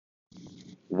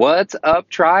What's up,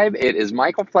 tribe? It is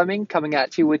Michael Fleming coming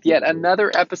at you with yet another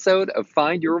episode of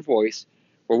Find Your Voice,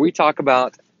 where we talk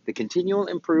about the continual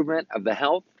improvement of the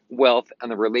health, wealth, and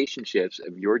the relationships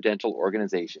of your dental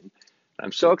organization.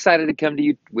 I'm so excited to come to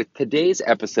you with today's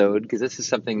episode because this is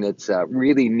something that's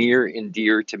really near and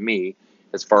dear to me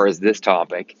as far as this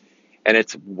topic, and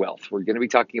it's wealth. We're going to be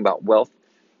talking about wealth,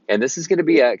 and this is going to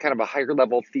be a kind of a higher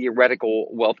level theoretical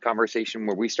wealth conversation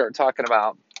where we start talking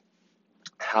about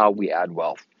how we add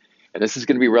wealth. And this is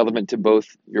going to be relevant to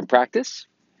both your practice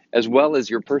as well as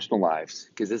your personal lives.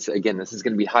 Because this is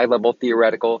going to be high level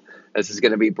theoretical. This is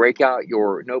going to be break out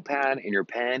your notepad and your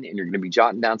pen, and you're going to be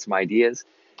jotting down some ideas.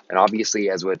 And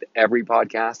obviously, as with every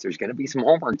podcast, there's going to be some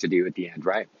homework to do at the end,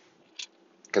 right?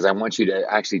 Because I want you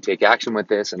to actually take action with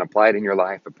this and apply it in your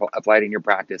life, apply it in your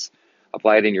practice,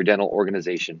 apply it in your dental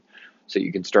organization so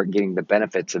you can start getting the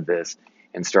benefits of this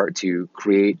and start to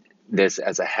create this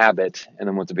as a habit. And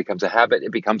then once it becomes a habit,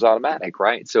 it becomes automatic,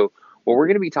 right? So what we're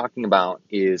going to be talking about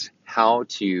is how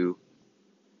to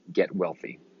get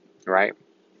wealthy, right?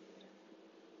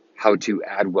 How to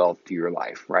add wealth to your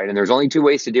life, right? And there's only two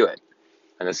ways to do it.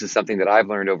 And this is something that I've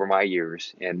learned over my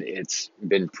years, and it's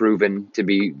been proven to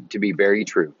be very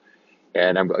true.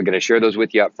 And I'm going to share those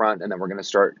with you up front, and then we're going to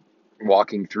start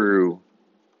walking through,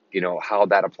 how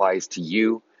that applies to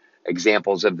you,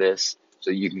 examples of this, so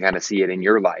you can kind of see it in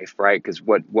your life, right? Because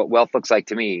what wealth looks like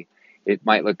to me, it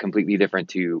might look completely different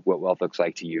to what wealth looks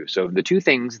like to you. So the two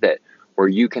things that where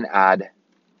you can add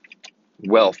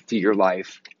wealth to your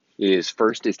life is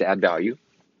first is to add value,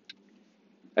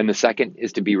 and the second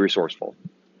is to be resourceful.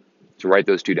 So write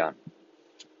those two down.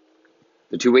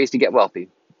 The two ways to get wealthy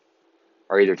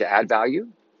are either to add value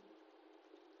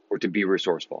or to be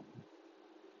resourceful.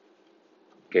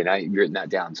 Okay, now you've written that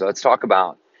down. So let's talk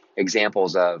about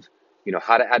examples of,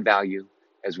 how to add value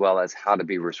as well as how to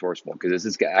be resourceful. Because this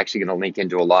is actually going to link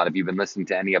into a lot. If you've been listening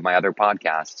to any of my other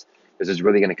podcasts, this is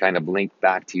really going to kind of link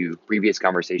back to previous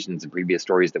conversations and previous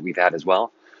stories that we've had as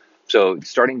well. So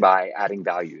starting by adding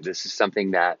value. This is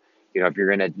something that, if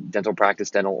you're in a dental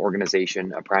practice, dental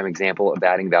organization, a prime example of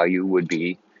adding value would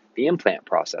be the implant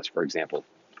process, for example.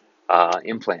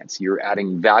 Implants, you're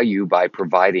adding value by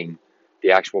providing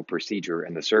the actual procedure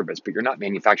and the service, but you're not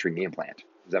manufacturing the implant.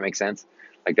 Does that make sense?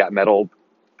 Like that metal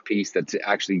piece that's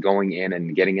actually going in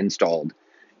and getting installed,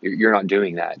 you're not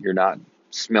doing that. You're not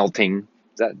smelting.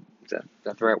 Is that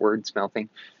the right word? Smelting.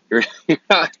 You're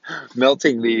not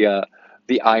melting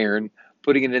the iron,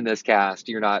 putting it in this cast.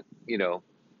 You're not,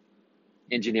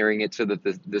 engineering it so that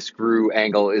the screw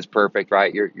angle is perfect,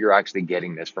 right? You're actually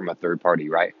getting this from a third party,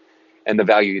 right? And the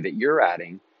value that you're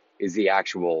adding is the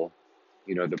actual,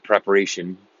 the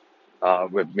preparation.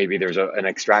 With maybe there's an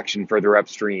extraction further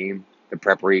upstream, the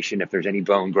preparation if there's any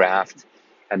bone graft,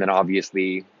 and then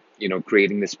obviously,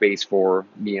 creating the space for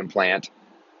the implant,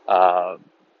 uh,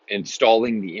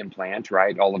 installing the implant,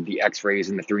 right? All of the X-rays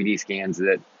and the 3D scans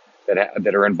that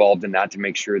are involved in that to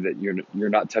make sure that you're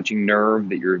not touching nerve,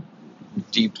 that you're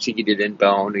deep seated in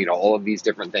bone, all of these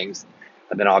different things,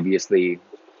 and then obviously,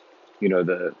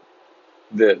 the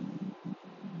the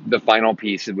the final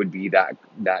piece would be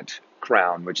that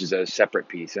crown, which is a separate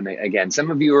piece. And again,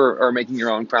 some of you are making your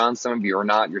own crowns, some of you are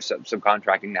not. You're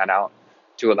subcontracting that out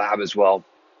to a lab as well.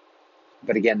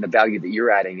 But again, the value that you're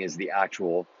adding is the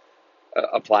actual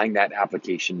applying that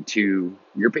application to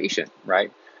your patient,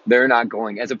 right? They're not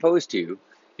going, as opposed to,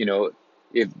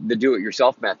 if the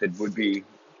do-it-yourself method would be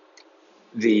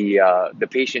the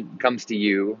patient comes to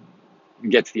you,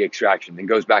 gets the extraction, then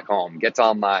goes back home, gets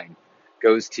online,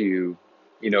 goes to,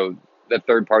 the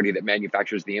third party that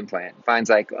manufactures the implant, finds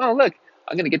like, oh, look,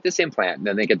 I'm going to get this implant. And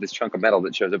then they get this chunk of metal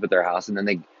that shows up at their house. And then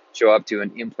they show up to an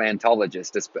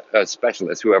implantologist, a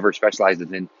specialist, whoever specializes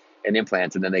in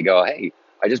implants. And then they go, hey,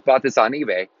 I just bought this on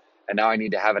eBay and now I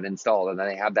need to have it installed. And then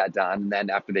they have that done. And then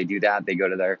after they do that, they go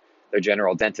to their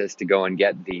general dentist to go and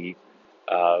get the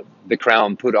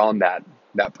crown put on that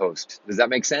post. Does that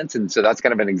make sense? And so that's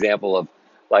kind of an example of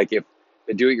like if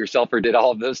the do-it-yourselfer did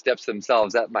all of those steps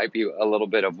themselves, that might be a little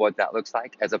bit of what that looks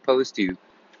like, as opposed to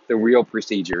the real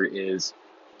procedure is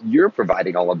you're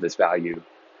providing all of this value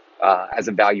as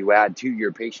a value add to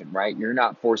your patient, right? You're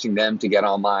not forcing them to get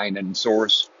online and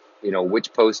source,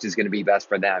 which post is going to be best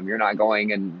for them. You're not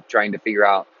going and trying to figure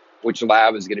out which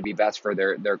lab is going to be best for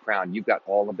their crown. You've got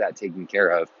all of that taken care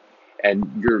of,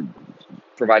 and you're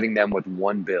providing them with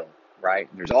one bill, right?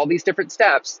 There's all these different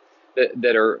steps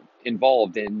that are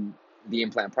involved in the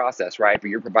implant process, right? But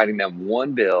you're providing them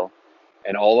one bill,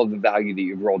 and all of the value that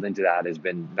you've rolled into that has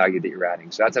been value that you're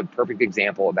adding. So that's a perfect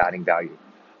example of adding value.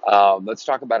 Let's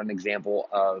talk about an example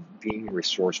of being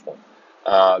resourceful.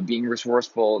 Being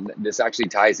resourceful, this actually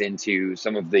ties into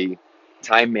some of the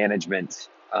time management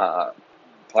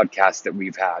podcasts that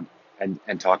we've had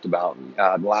and talked about.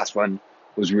 The last one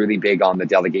was really big on the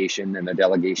delegation and the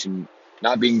delegation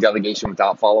not being delegation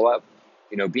without follow up.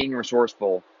 Being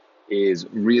resourceful is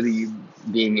really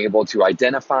being able to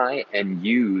identify and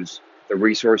use the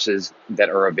resources that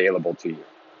are available to you.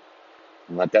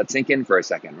 And let that sink in for a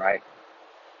second, right?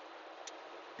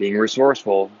 Being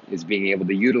resourceful is being able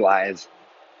to utilize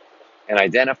and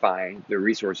identify the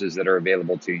resources that are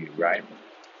available to you, right?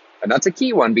 And that's a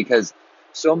key one because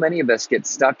so many of us get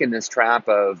stuck in this trap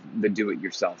of the do it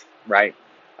yourself, right?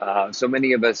 So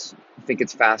many of us think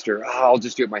it's faster. Oh, I'll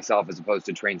just do it myself as opposed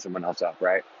to train someone else up,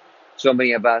 right? So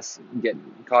many of us get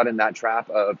caught in that trap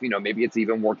of, maybe it's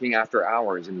even working after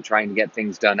hours and trying to get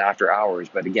things done after hours.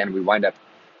 But again, we wind up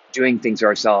doing things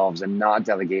ourselves and not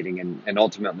delegating and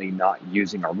ultimately not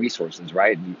using our resources,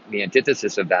 right? The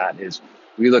antithesis of that is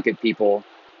we look at people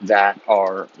that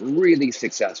are really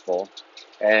successful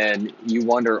and you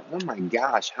wonder, oh my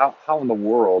gosh, how in the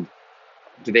world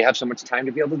do they have so much time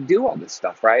to be able to do all this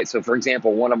stuff, right? So, for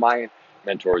example, one of my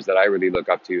mentors that I really look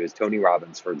up to is Tony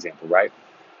Robbins, for example, right?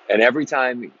 And every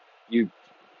time you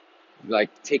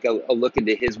like take a look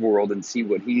into his world and see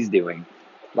what he's doing,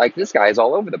 like this guy is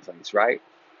all over the place, right?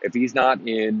 If he's not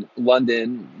in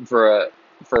London for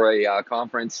a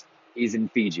conference, he's in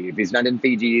Fiji. If he's not in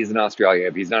Fiji, he's in Australia.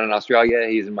 If he's not in Australia,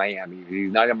 he's in Miami. If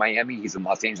he's not in Miami, he's in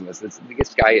Los Angeles. This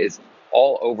guy is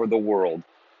all over the world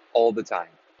all the time.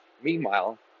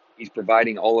 Meanwhile, he's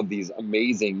providing all of these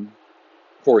amazing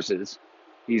courses.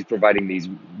 He's providing these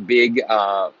big,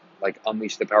 like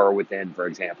Unleash the Power Within, for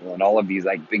example, and all of these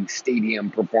like big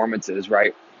stadium performances,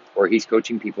 right? Where he's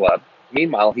coaching people up.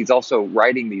 Meanwhile, he's also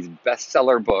writing these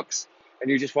bestseller books,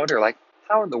 and you just wonder, like,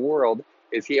 how in the world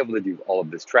is he able to do all of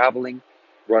this traveling,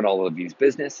 run all of these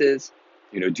businesses,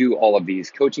 do all of these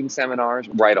coaching seminars,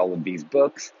 write all of these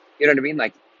books? You know what I mean?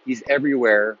 Like, he's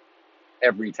everywhere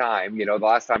every time. The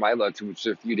last time I looked, which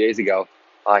was a few days ago,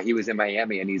 he was in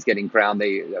Miami and he's getting crowned.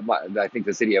 I think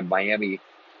the city of Miami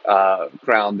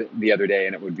crowned the other day,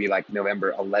 and it would be like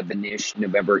November 11-ish,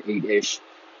 November 8-ish,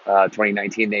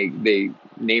 2019. They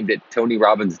named it Tony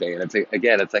Robbins Day, and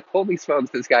it's like holy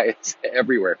smokes, this guy is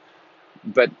everywhere.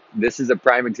 But this is a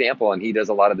prime example, and he does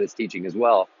a lot of this teaching as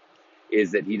well.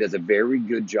 Is that he does a very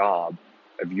good job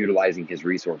of utilizing his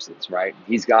resources, right?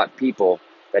 He's got people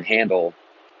that handle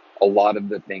a lot of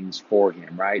the things for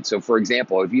him, right? So, for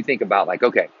example, if you think about like,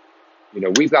 okay,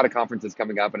 we've got a conference that's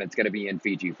coming up and it's going to be in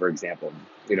Fiji, for example.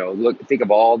 Think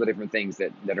of all the different things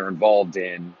that are involved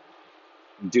in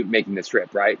making this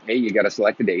trip, right? Hey, you got to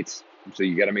select the dates. So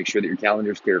you got to make sure that your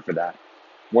calendar is clear for that.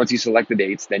 Once you select the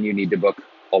dates, then you need to book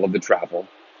all of the travel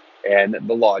and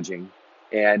the lodging.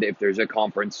 And if there's a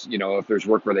conference, if there's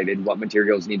work related, what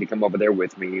materials need to come over there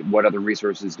with me? What other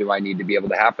resources do I need to be able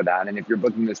to have for that? And if you're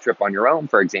booking this trip on your own,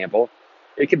 for example,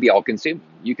 it could be all consuming.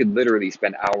 You could literally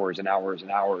spend hours and hours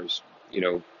and hours,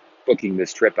 booking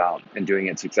this trip out and doing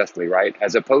it successfully, right?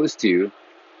 As opposed to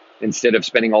instead of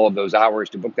spending all of those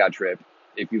hours to book that trip,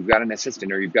 if you've got an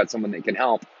assistant or you've got someone that can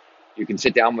help, you can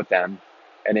sit down with them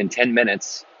and in 10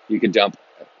 minutes, you can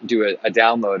do a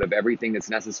download of everything that's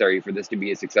necessary for this to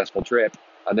be a successful trip.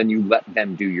 And then you let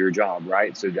them do your job,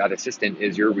 right? So that assistant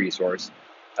is your resource.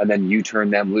 And then you turn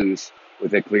them loose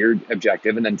with a clear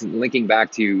objective. And then linking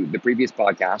back to the previous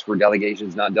podcast where delegation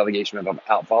is not delegation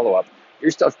without follow-up,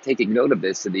 you're still taking note of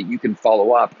this so that you can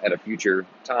follow up at a future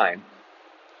time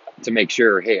to make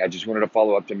sure, hey, I just wanted to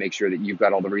follow up to make sure that you've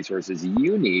got all the resources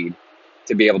you need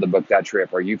to be able to book that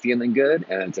trip. Are you feeling good?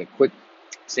 And it's a quick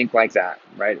sync like that,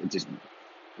 right? It's just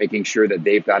making sure that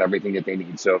they've got everything that they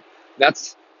need. So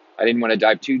I didn't want to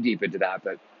dive too deep into that,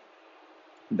 but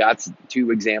that's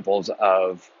two examples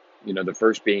of, the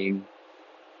first being,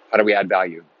 how do we add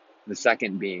value? The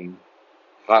second being,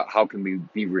 how can we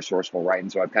be resourceful, right?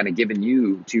 And so I've kind of given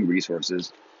you two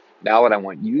resources. Now what I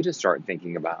want you to start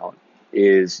thinking about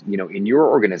is, in your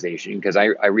organization, because I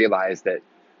realize that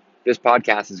this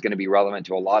podcast is going to be relevant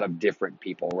to a lot of different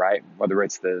people, right? Whether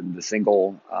it's the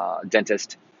single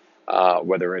dentist,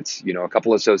 whether it's, a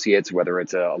couple associates, whether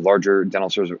it's a larger dental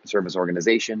service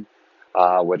organization,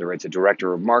 whether it's a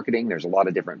director of marketing. There's a lot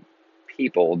of different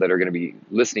people that are going to be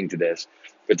listening to this.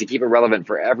 But to keep it relevant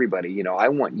for everybody, I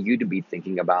want you to be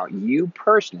thinking about you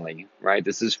personally, right?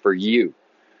 This is for you.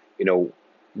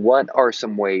 What are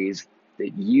some ways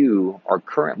that you are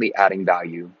currently adding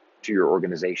value to your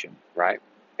organization, right?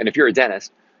 And if you're a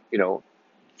dentist,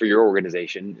 for your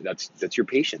organization, that's your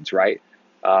patients, right?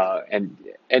 And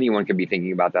anyone can be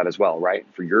thinking about that as well, right?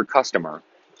 For your customer,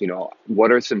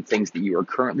 what are some things that you are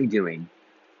currently doing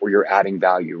where you're adding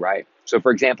value, right? So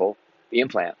for example, the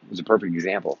implant was a perfect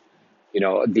example.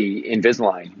 The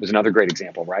Invisalign was another great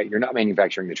example, right? You're not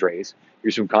manufacturing the trays,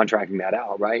 you're subcontracting that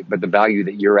out, right? But the value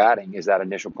that you're adding is that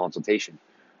initial consultation,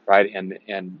 right?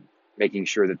 And making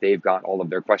sure that they've got all of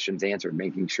their questions answered,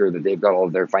 making sure that they've got all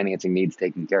of their financing needs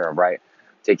taken care of, right?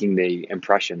 Taking the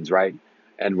impressions, right?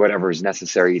 And whatever is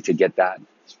necessary to get that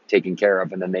taken care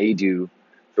of. And then they do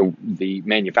the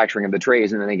manufacturing of the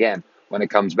trays. And then again, when it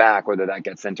comes back, whether that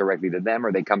gets sent directly to them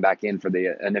or they come back in for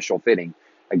the initial fitting,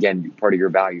 again, part of your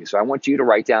value. So I want you to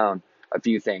write down a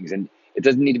few things, and it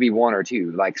doesn't need to be one or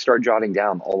two. Like, start jotting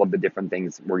down all of the different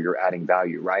things where you're adding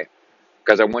value, right?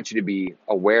 Because I want you to be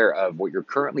aware of what you're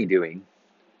currently doing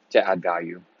to add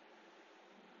value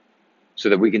so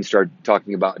that we can start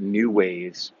talking about new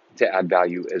ways to add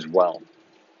value as well.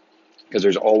 Because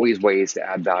there's always ways to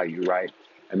add value, right?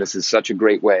 And this is such a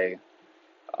great way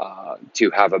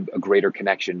to have a greater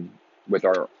connection with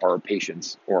our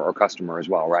patients or our customer as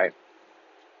well, right?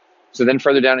 So then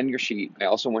further down in your sheet, I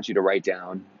also want you to write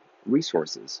down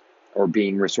resources or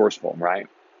being resourceful, right?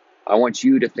 I want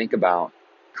you to think about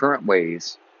current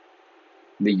ways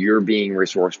that you're being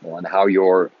resourceful and how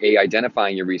you're A,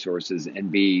 identifying your resources, and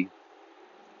B,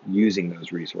 using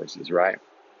those resources, right?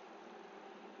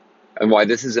 And why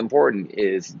this is important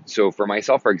is, so for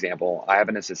myself, for example, I have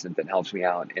an assistant that helps me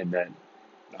out and that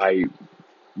I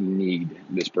need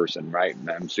this person, right? And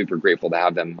I'm super grateful to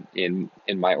have them in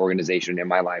my organization, in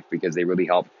my life, because they really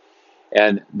help.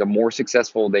 And the more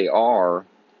successful they are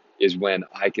is when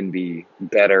I can be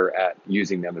better at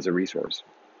using them as a resource.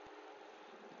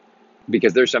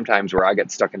 Because there's sometimes where I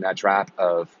get stuck in that trap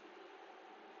of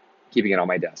keeping it on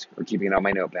my desk or keeping it on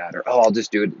my notepad, or, I'll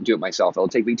just do it myself. It'll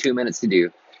take me 2 minutes to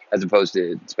do, as opposed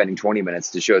to spending 20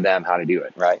 minutes to show them how to do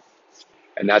it, right?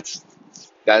 And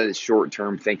that is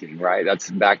short-term thinking, right? That's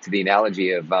back to the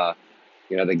analogy of,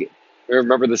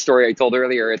 remember the story I told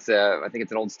earlier? It's I think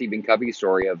it's an old Stephen Covey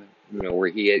story of,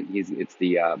 where it's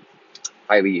the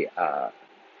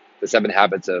the 7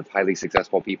 habits of highly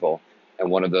successful people. And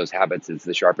one of those habits is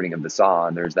the sharpening of the saw.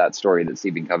 And there's that story that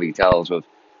Stephen Covey tells of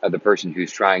the person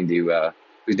who's trying to,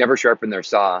 who's never sharpened their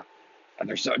saw. And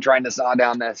they're trying to saw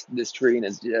down this tree, and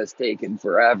it's just taking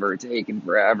forever.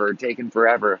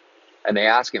 And they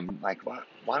ask him, like,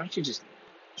 why don't you just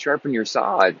sharpen your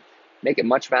saw and make it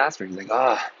much faster? He's like,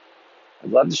 I'd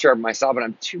love to sharpen my saw, but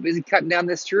I'm too busy cutting down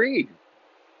this tree.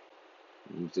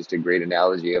 It's just a great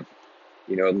analogy of,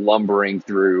 lumbering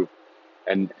through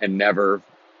and never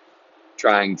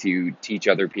trying to teach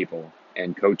other people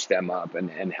and coach them up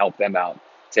and help them out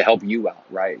to help you out,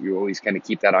 right? You always kind of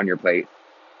keep that on your plate.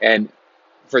 And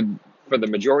for the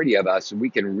majority of us, we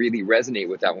can really resonate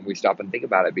with that when we stop and think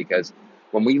about it, because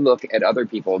when we look at other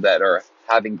people that are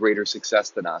having greater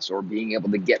success than us or being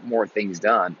able to get more things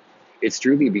done, it's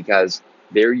truly because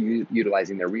they're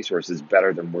utilizing their resources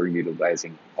better than we're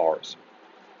utilizing ours.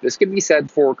 This can be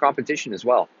said for competition as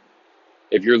well.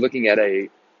 If you're looking at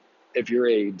if you're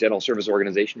a dental service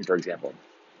organization, for example,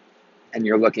 and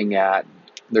you're looking at,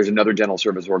 there's another dental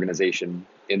service organization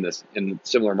in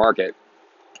similar market,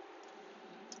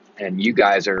 and you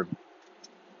guys are,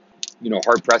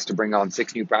 hard pressed to bring on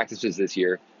 6 new practices this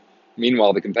year.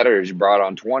 Meanwhile, the competitors brought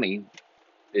on 20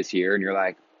 this year, and you're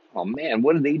like, oh man,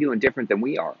 what are they doing different than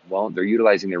we are? Well, they're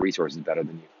utilizing their resources better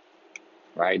than you,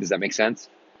 right? Does that make sense?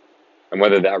 And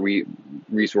whether that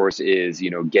resource is,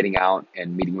 getting out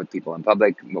and meeting with people in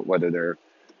public, whether they're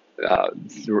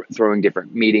throwing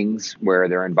different meetings where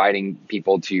they're inviting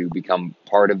people to become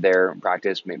part of their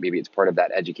practice, maybe it's part of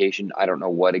that education. I don't know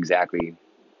what exactly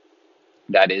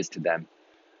that is to them,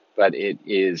 but it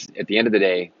is, at the end of the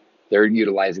day, they're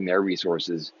utilizing their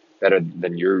resources better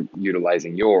than you're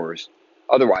utilizing yours.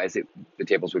 Otherwise, the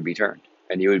tables would be turned,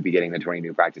 and you would be getting the 20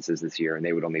 new practices this year, and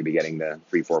they would only be getting the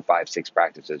 3, 4, 5, 6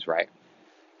 practices, right?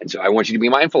 And so I want you to be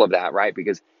mindful of that, right?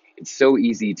 Because it's so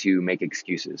easy to make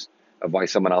excuses of why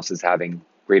someone else is having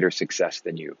greater success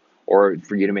than you, or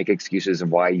for you to make excuses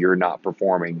of why you're not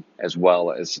performing as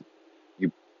well as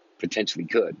you potentially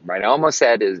could, right? I almost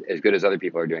said as good as other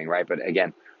people are doing, right? But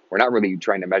again, we're not really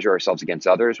trying to measure ourselves against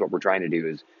others. What we're trying to do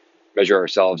is measure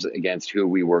ourselves against who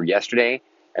we were yesterday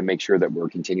and make sure that we're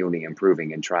continually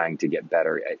improving and trying to get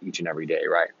better at each and every day,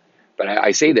 right? But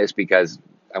I say this because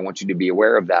I want you to be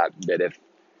aware of that if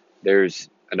there's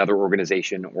another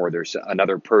organization or there's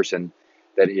another person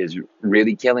that is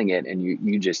really killing it and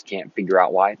you just can't figure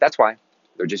out why, that's why.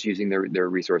 They're just using their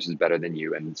resources better than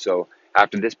you. And so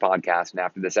after this podcast and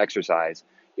after this exercise,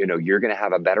 you're going to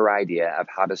have a better idea of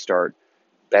how to start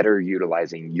better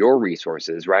utilizing your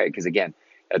resources, right? Because again,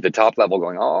 at the top level,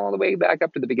 going all the way back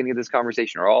up to the beginning of this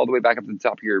conversation or all the way back up to the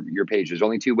top of your page, there's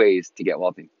only 2 ways to get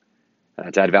wealthy.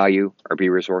 That's add value or be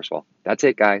resourceful. That's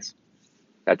it, guys.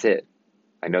 That's it.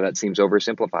 I know that seems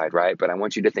oversimplified, right? But I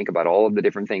want you to think about all of the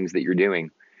different things that you're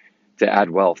doing to add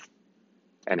wealth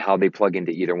and how they plug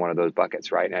into either one of those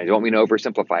buckets, right? And I don't mean to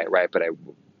oversimplify it, right?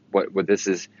 But what this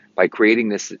is, by creating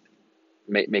this,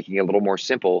 making it a little more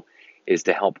simple, is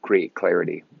to help create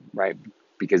clarity, right?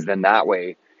 Because then that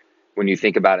way, when you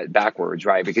think about it backwards,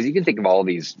 right? Because you can think of all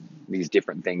these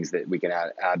different things that we can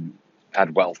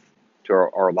add wealth to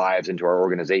our lives and to our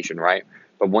organization, right?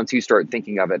 But once you start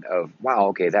thinking of it of, wow,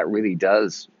 okay, that really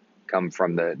does come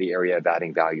from the area of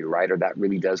adding value, right? Or that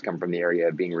really does come from the area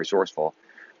of being resourceful,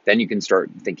 then you can start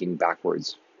thinking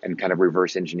backwards and kind of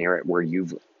reverse engineer it where you're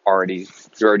already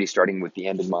starting with the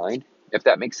end in mind, if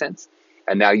that makes sense.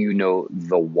 And now you know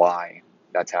the why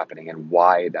that's happening and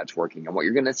why that's working. And what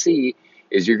you're going to see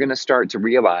is you're going to start to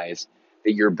realize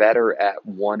that you're better at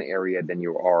one area than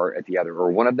you are at the other,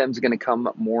 or one of them is going to come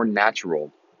more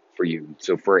natural for you.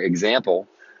 So for example,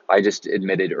 I just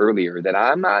admitted earlier that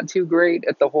I'm not too great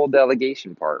at the whole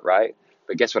delegation part, right?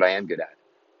 But guess what I am good at?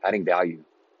 Adding value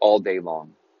all day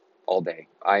long, all day.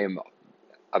 I am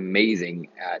amazing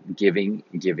at giving,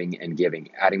 giving, and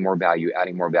giving, adding more value,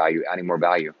 adding more value, adding more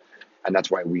value. And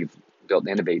that's why we've built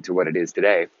Innovate to what it is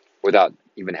today without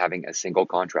even having a single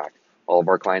contract. All of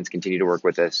our clients continue to work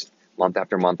with us month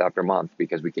after month after month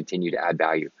because we continue to add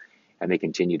value and they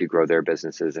continue to grow their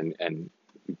businesses and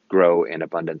grow in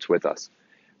abundance with us.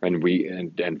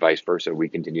 And vice versa, we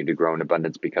continue to grow in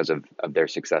abundance because of their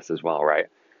success as well, right?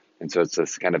 And so it's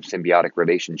this kind of symbiotic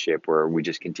relationship where we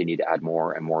just continue to add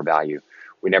more and more value.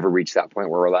 We never reach that point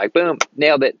where we're like, boom,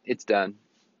 nailed it, it's done,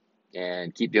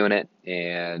 and keep doing it,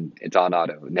 and it's on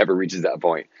auto. It never reaches that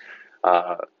point.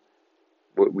 Uh,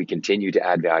 we continue to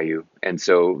add value. And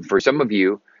so for some of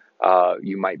you,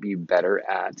 you might be better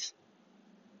at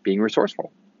being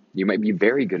resourceful. You might be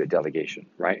very good at delegation,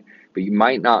 right? But you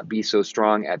might not be so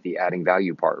strong at the adding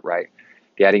value part, right?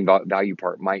 The adding value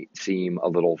part might seem a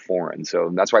little foreign.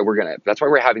 So that's why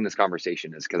we're having this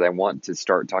conversation, is because I want to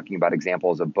start talking about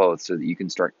examples of both so that you can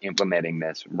start implementing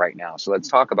this right now. So let's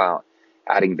talk about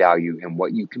adding value and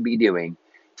what you can be doing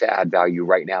to add value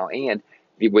right now, and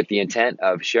with the intent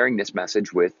of sharing this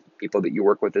message with people that you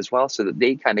work with as well, so that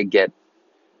they kind of get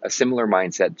a similar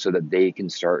mindset so that they can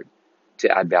start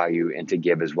to add value and to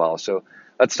give as well. So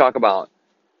let's talk about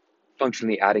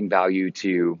functionally adding value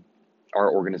to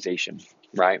our organization,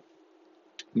 right?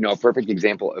 A perfect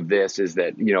example of this is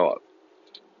that,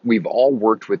 we've all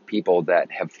worked with people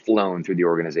that have flown through the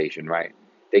organization, right?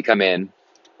 They come in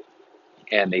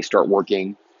and they start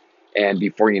working, and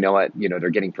before you know it,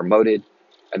 they're getting promoted.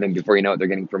 And then before you know it, they're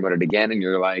getting promoted again. And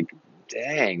you're like,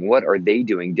 dang, what are they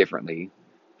doing differently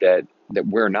that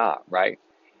we're not, right?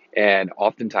 And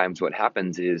oftentimes what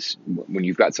happens is when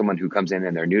you've got someone who comes in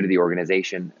and they're new to the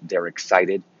organization, they're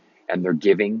excited and they're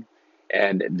giving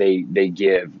and they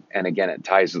give. And again, it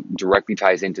directly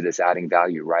ties into this adding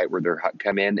value, right? Where they're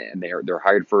come in and they're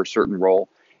hired for a certain role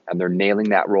and they're nailing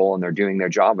that role and they're doing their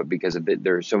job. But because of it,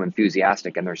 they're so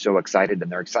enthusiastic and they're so excited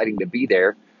and they're exciting to be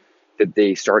there, that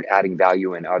they start adding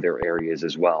value in other areas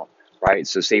as well, right?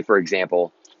 So say, for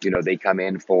example, they come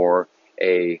in for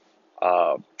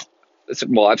uh,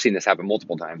 well, I've seen this happen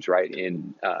multiple times, right?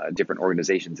 In different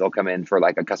organizations, they'll come in for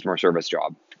like a customer service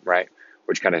job, right?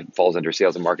 Which kind of falls under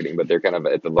sales and marketing, but they're kind of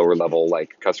at the lower level,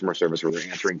 like customer service, where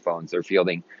they're answering phones, they're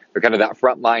kind of that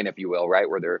front line, if you will, right?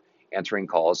 Where they're answering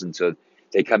calls. And so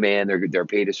they come in, they're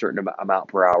paid a certain amount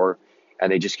per hour,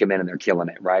 and they just come in and they're killing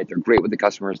it, right? They're great with the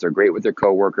customers. They're great with their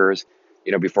coworkers.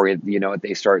 Before you know it,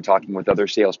 they start talking with other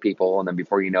salespeople. And then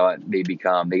before you know it, they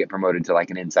get promoted to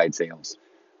like an inside sales.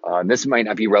 This might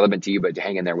not be relevant to you, but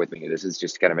hang in there with me. This is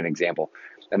just kind of an example.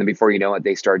 And then before you know it,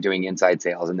 they start doing inside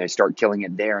sales and they start killing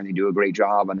it there and they do a great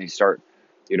job and they start,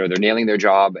 they're nailing their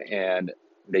job and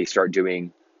they start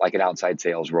doing like an outside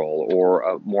sales role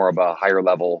or more of a higher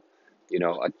level,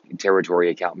 a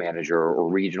territory account manager or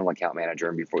regional account manager.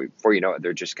 And before you know it,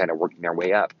 they're just kind of working their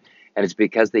way up. And it's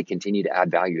because they continue to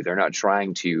add value. They're not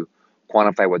trying to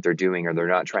quantify what they're doing, or they're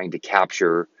not trying to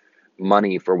capture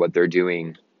money for what they're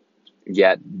doing,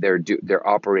 yet they're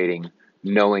operating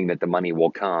knowing that the money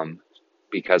will come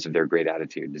because of their great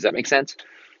attitude. Does that make sense?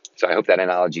 So I hope that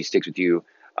analogy sticks with you.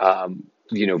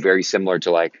 Very similar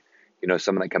to like,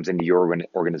 someone that comes into your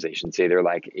organization, say they're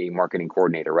like a marketing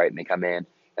coordinator, right? And they come in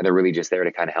and they're really just there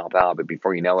to kind of help out. But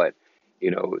before you know it,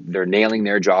 they're nailing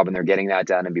their job and they're getting that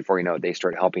done. And before you know it, they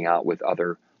start helping out with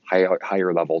other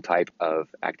higher level type of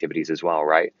activities as well,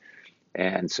 right?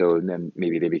 And so then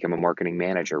maybe they become a marketing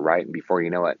manager, right? And before you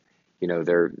know it,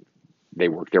 they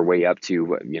work their way up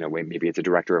to, maybe it's a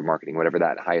director of marketing, whatever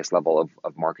that highest level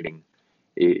of marketing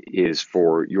is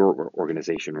for your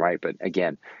organization, right? But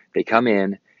again, they come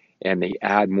in and they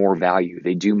add more value.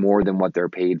 They do more than what they're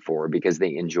paid for because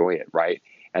they enjoy it, right?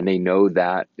 And they know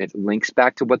that it links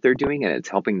back to what they're doing and it's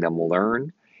helping them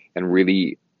learn and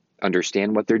really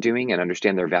understand what they're doing and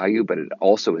understand their value, but it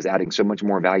also is adding so much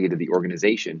more value to the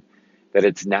organization that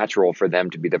it's natural for them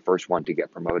to be the first one to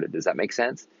get promoted. Does that make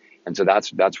sense? And so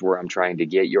that's where I'm trying to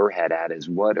get your head at, is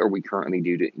what are we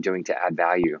currently doing to add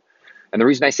value? And the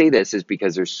reason I say this is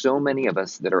because there's so many of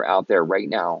us that are out there right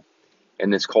now in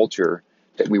this culture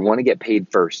that we want to get paid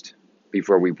first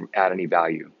before we add any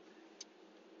value.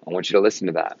 I want you to listen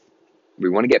to that. We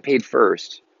want to get paid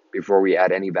first before we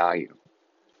add any value.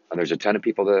 And there's a ton of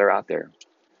people that are out there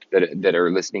that are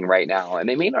listening right now, and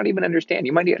they may not even understand.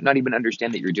 You might not even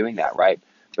understand that you're doing that, right?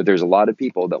 But there's a lot of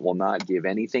people that will not give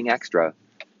anything extra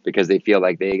because they feel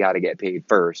like they got to get paid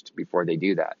first before they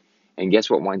do that. And guess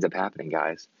what winds up happening,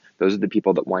 guys? Those are the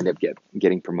people that wind up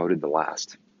getting promoted the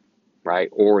last, right?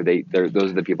 Or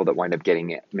those are the people that wind up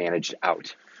getting managed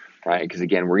out, right? Because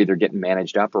again, we're either getting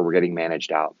managed up or we're getting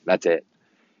managed out. That's it.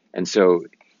 And so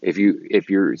if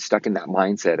you're stuck in that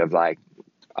mindset of like,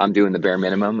 I'm doing the bare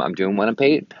minimum, I'm doing what I'm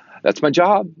paid. That's my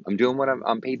job. I'm doing what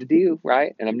I'm paid to do,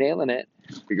 right? And I'm nailing it.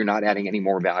 But you're not adding any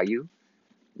more value,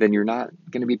 then you're not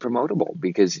going to be promotable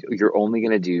because you're only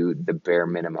going to do the bare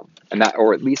minimum. And that,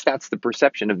 or at least that's the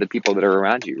perception of the people that are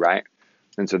around you, right?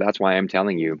 And so that's why I'm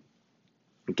telling you,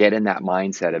 get in that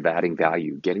mindset of adding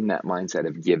value, getting that mindset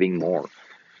of giving more.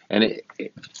 And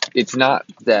it's not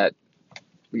that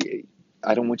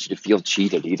I don't want you to feel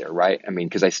cheated either, right? I mean,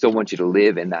 because I still want you to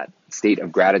live in that state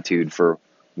of gratitude for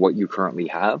what you currently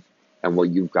have and what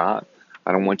you've got.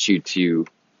 I don't want you to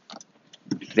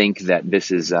think that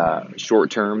this is short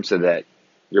term so that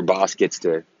your boss gets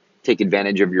to take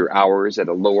advantage of your hours at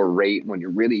a lower rate when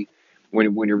you're really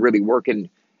when you're really working,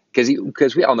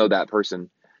 because we all know that person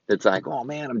that's like, oh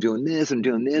man, I'm doing this, I'm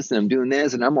doing this, and I'm doing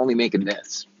this, and I'm only making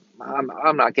this.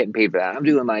 I'm not getting paid for that. I'm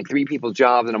doing like three people's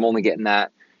jobs and I'm only getting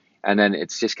that. And then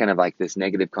it's just kind of like this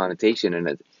negative connotation,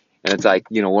 and it's like,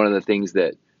 one of the things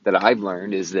that I've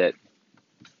learned is that,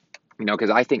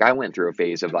 because I think I went through a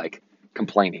phase of like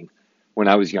complaining when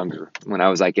I was younger, when I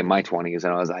was like in my 20s,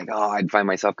 and I was like, oh, I'd find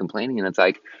myself complaining. And it's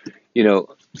like,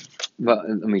 but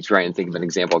let me try and think of an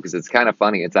example because it's kind of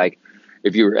funny. It's like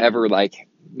if you were ever like,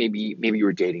 maybe you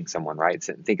were dating someone, right?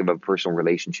 So think of a personal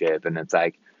relationship, and it's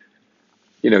like,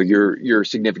 your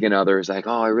significant other is like,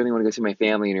 oh, I really want to go see my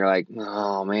family. And you're like,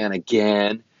 oh man,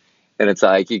 again. And it's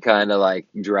like, you kind of like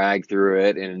drag through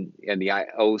it. And the,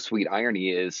 oh, sweet irony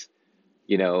is,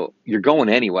 you're going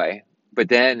anyway, but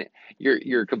then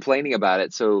you're complaining about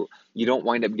it. So you don't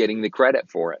wind up getting the credit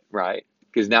for it, right?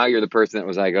 Because now you're the person that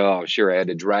was like, oh, sure, I had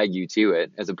to drag you to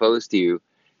it, as opposed to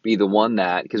be the one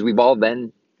that, because we've all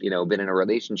been, been in a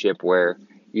relationship where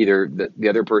either the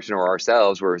other person or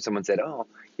ourselves, where someone said, oh,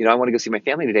 I want to go see my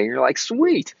family today. And you're like,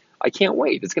 sweet, I can't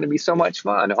wait. It's going to be so much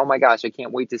fun. Oh my gosh, I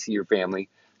can't wait to see your family.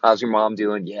 How's your mom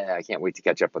doing? Yeah, I can't wait to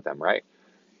catch up with them, right?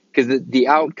 Because the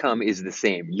outcome is the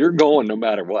same. You're going no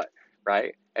matter what,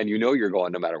 right? And you're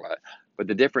going no matter what. But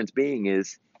the difference being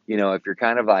is, if you're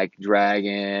kind of like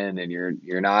dragging and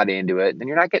you're not into it, then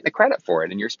you're not getting the credit for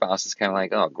it. And your spouse is kind of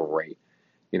like, oh, great.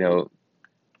 You know,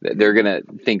 they're gonna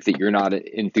think that you're not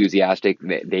enthusiastic.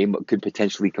 They could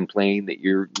potentially complain that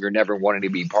you're never wanting to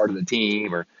be part of the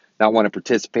team or not want to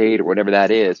participate or whatever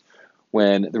that is.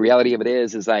 When the reality of it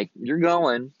is like, you're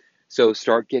going, so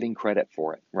start getting credit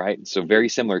for it, right? So very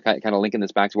similar, kind of linking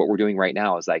this back to what we're doing right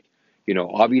now is like,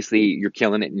 obviously you're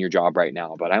killing it in your job right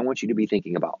now, but I want you to be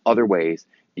thinking about other ways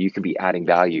that you can be adding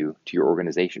value to your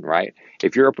organization, right?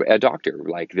 If you're a doctor,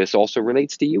 like this also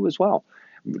relates to you as well,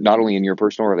 not only in your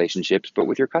personal relationships, but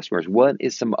with your customers. What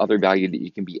is some other value that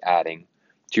you can be adding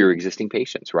to your existing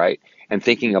patients, right? And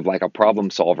thinking of like a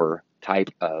problem solver type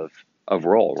of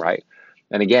role, right?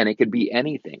 And again, it could be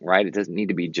anything, right? It doesn't need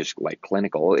to be just like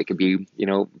clinical. It could be,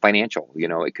 financial.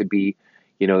 It could be,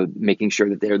 making sure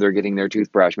that they're getting their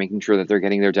toothbrush, making sure that they're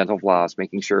getting their dental floss,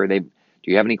 making sure do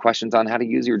you have any questions on how to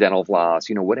use your dental floss?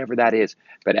 Whatever that is,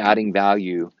 but adding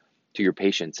value to your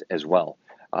patients as well.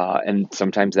 And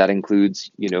sometimes that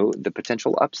includes, the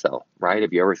potential upsell, right?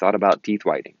 Have you ever thought about teeth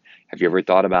whitening? Have you ever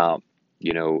thought about,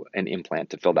 an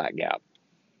implant to fill that gap?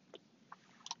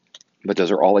 But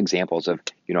those are all examples of,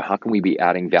 how can we be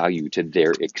adding value to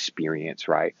their experience,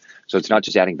 right? So it's not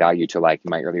just adding value to, like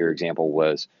my earlier example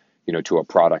was, to a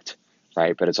product,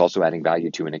 right? But it's also adding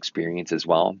value to an experience as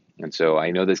well. And so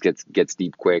I know this gets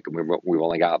deep quick. We've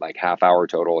only got like half hour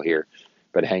total here,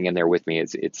 but hang in there with me.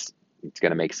 It's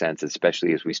going to make sense,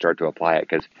 especially as we start to apply it,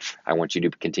 because I want you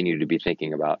to continue to be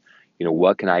thinking about,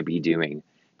 what can I be doing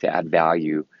to add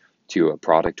value to a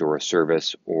product or a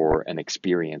service or an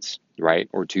experience, right?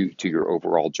 Or to your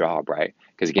overall job, right?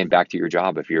 Because again, back to your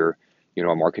job, if you're,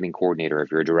 a marketing coordinator,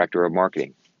 if you're a director of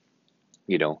marketing,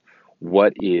 you know,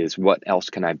 what else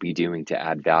can I be doing to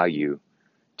add value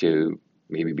to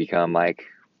maybe become like,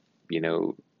 you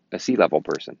know, a C-level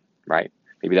person, right?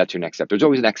 Maybe that's your next step. There's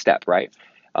always a next step, right?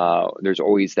 There's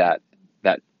always that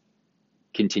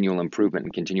continual improvement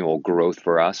and continual growth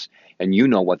for us. And you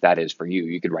know what that is for you.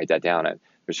 You could write that down.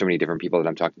 There's so many different people that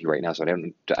I'm talking to right now, so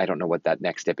I don't know what that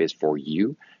next step is for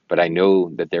you, but I know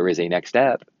that there is a next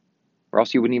step, or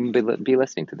else you wouldn't even be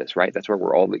listening to this, right? That's why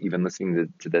we're all even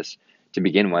listening to this to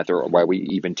begin with, or why we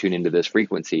even tune into this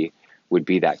frequency would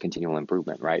be that continual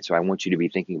improvement, right? So I want you to be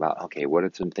thinking about, okay, what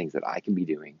are some things that I can be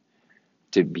doing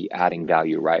to be adding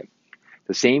value, right?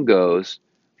 The same goes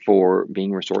for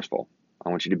being resourceful. I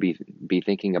want you to be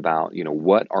thinking about,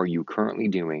 what are you currently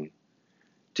doing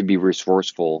to be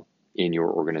resourceful in your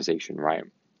organization, right?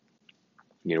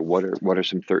 What are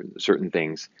some certain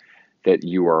things that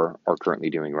you are currently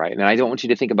doing, right? And I don't want you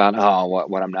to think about, oh,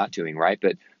 what I'm not doing, right?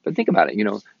 But think about it.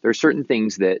 There are certain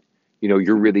things that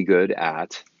you're really good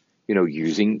at,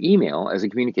 using email as a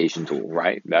communication tool,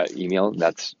 right? That email,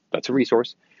 that's a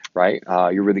resource, right?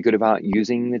 You're really good about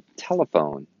using the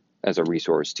telephone as a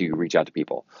resource to reach out to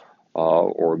people,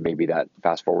 or maybe that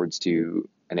fast forwards to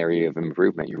an area of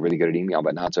improvement. You're really good at email,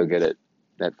 but not so good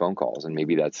at phone calls, and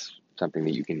maybe that's something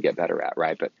that you can get better at,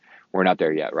 right? But we're not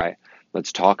there yet, right?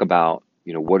 Let's talk about,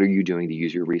 what are you doing to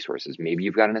use your resources? Maybe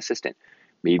you've got an assistant.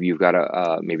 Maybe you've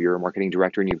got maybe you're a marketing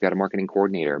director and you've got a marketing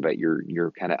coordinator, but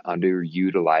you're kind of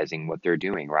underutilizing what they're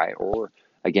doing, right? Or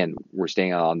again, we're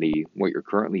staying on what you're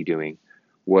currently doing.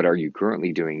 What are you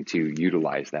currently doing to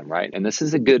utilize them, right? And this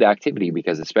is a good activity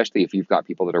because especially if you've got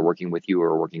people that are working with you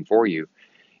or working for you,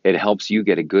 it helps you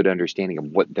get a good understanding of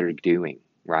what they're doing,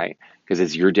 right? Because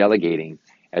as you're delegating,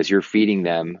 as you're feeding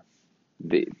them,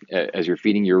 as you're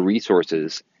feeding your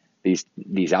resources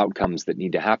these outcomes that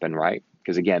need to happen, right?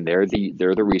 Because again, they're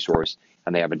the resource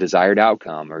and they have a desired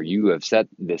outcome, or you have set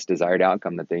this desired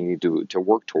outcome that they need to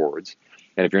work towards.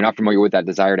 And if you're not familiar with that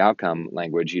desired outcome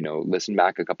language, listen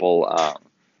back a couple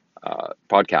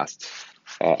podcasts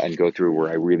and go through where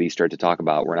I really start to talk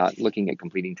about, we're not looking at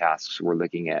completing tasks, we're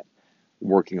looking at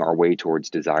working our way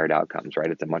towards desired outcomes, right?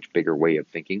 It's a much bigger way of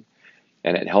thinking,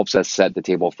 and it helps us set the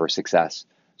table for success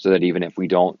so that even if we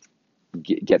don't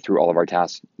get through all of our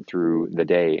tasks through the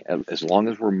day, as long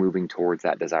as we're moving towards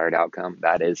that desired outcome,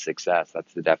 that is success.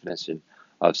 That's the definition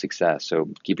of success. So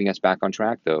keeping us back on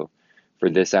track though, for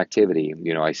this activity,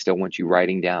 I still want you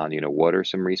writing down, what are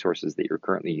some resources that you're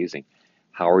currently using?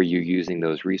 How are you using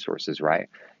those resources, right?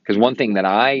 Because one thing that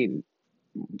I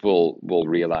will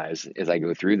realize as I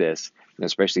go through this, and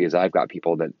especially as I've got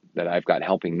people that I've got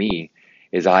helping me,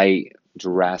 is I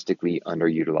drastically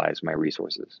underutilize my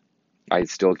resources. I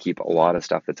still keep a lot of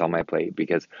stuff that's on my plate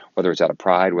because whether it's out of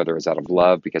pride, whether it's out of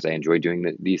love, because I enjoy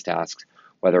doing these tasks,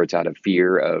 whether it's out of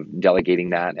fear of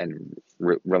delegating that and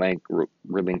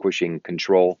relinquishing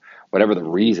control, whatever the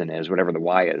reason is, whatever the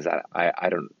why is, I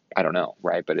don't know,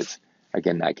 right? But it's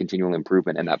again that continual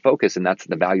improvement and that focus, and that's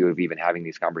the value of even having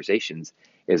these conversations,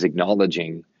 is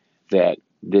acknowledging that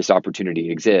this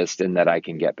opportunity exists and that I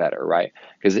can get better, right?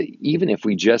 Because even if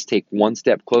we just take one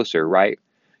step closer, right?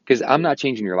 Because I'm not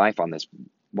changing your life on this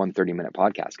 130-minute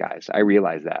podcast, guys. I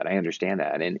realize that. I understand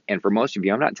that. And for most of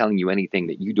you, I'm not telling you anything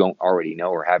that you don't already know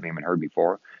or haven't even heard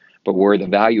before. But where the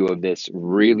value of this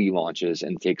really launches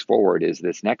and takes forward is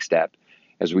this next step,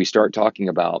 as we start talking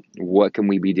about what can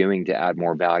we be doing to add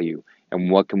more value and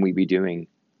what can we be doing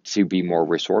to be more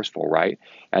resourceful, right?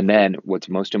 And then what's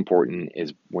most important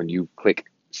is when you click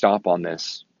stop on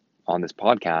this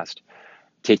podcast,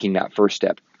 taking that first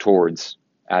step towards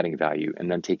adding value,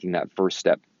 and then taking that first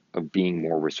step of being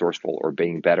more resourceful or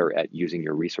being better at using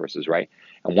your resources, right?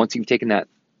 And once you've taken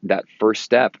that first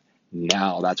step,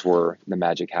 now that's where the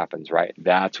magic happens, right?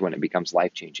 That's when it becomes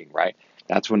life-changing, right?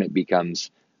 That's when it becomes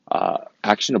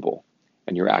actionable,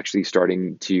 and you're actually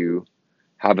starting to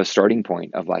have a starting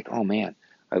point of like, oh man,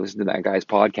 I listened to that guy's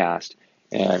podcast,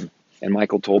 and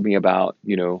Michael told me about,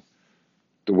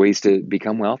 the ways to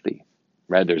become wealthy,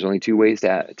 right? There's only two ways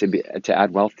to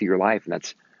add wealth to your life, and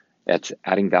that's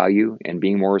adding value and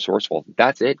being more resourceful.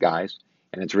 That's it, guys.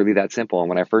 And it's really that simple. And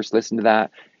when I first listened to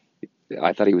that,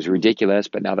 I thought he was ridiculous.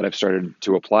 But now that I've started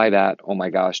to apply that, oh my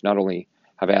gosh, not only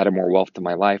have I added more wealth to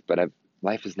my life, but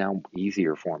life is now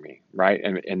easier for me, right?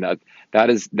 And that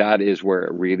is where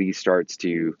it really starts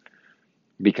to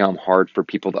become hard for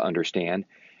people to understand,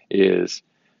 is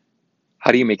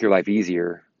how do you make your life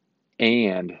easier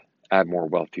and add more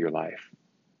wealth to your life?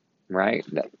 right?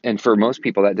 And for most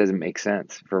people, that doesn't make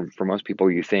sense. For most people,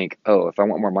 you think, oh, if I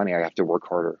want more money, I have to work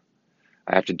harder.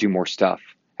 I have to do more stuff.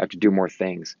 I have to do more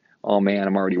things. Oh man,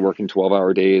 I'm already working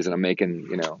 12-hour days and I'm making,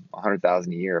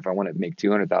 100,000 a year. If I want to make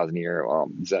 200,000 a year,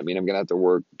 well, does that mean I'm going to have to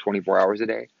work 24 hours a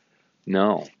day?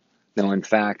 No. No, in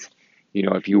fact,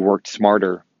 if you worked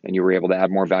smarter and you were able to add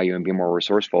more value and be more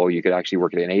resourceful, you could actually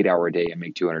work at an 8-hour day and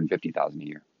make 250,000 a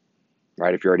year,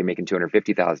 right? If you're already making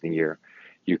 250,000 a year,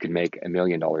 you could make $1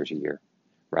 million a year,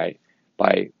 right?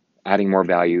 By adding more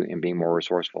value and being more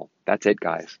resourceful. That's it,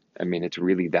 guys. I mean, it's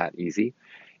really that easy.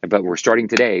 But we're starting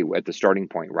today at the starting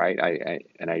point, right?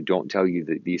 I don't tell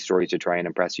you these stories to try and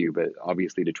impress you, but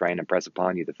obviously to try and impress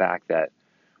upon you the fact that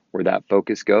where that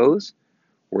focus goes,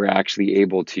 we're actually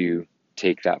able to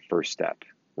take that first step.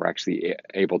 We're actually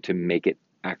able to make it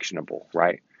actionable,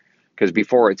 right? Because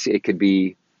before it could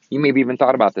be, you maybe even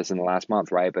thought about this in the last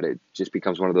month, right? But it just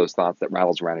becomes one of those thoughts that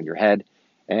rattles around in your head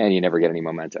and you never get any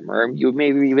momentum. Or you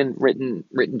maybe even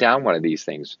written down one of these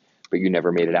things, but you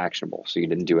never made it actionable. So you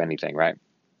didn't do anything, right?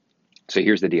 So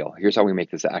here's the deal. Here's how we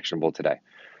make this actionable today.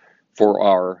 For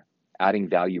our adding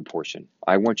value portion,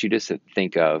 I want you to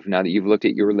think of, now that you've looked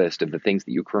at your list of the things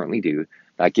that you currently do,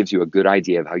 that gives you a good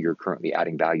idea of how you're currently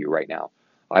adding value right now.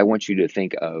 I want you to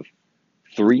think of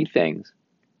 3 things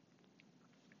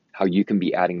how you can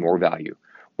be adding more value,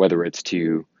 whether it's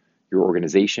to your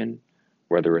organization,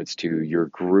 whether it's to your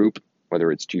group,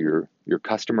 whether it's to your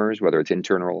customers, whether it's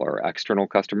internal or external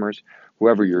customers,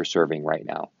 whoever you're serving right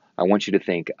now. I want you to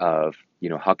think of,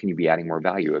 how can you be adding more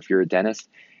value? If you're a dentist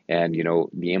and,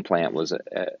 the implant was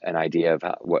an idea of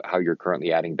how you're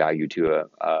currently adding value to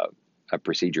a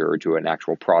procedure or to an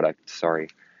actual product, sorry,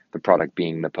 the product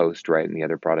being the post, right? And the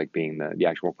other product being the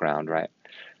actual crown, right?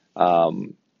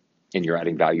 And you're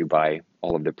adding value by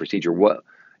all of the procedure. What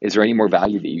is there any more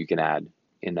value that you can add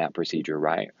in that procedure,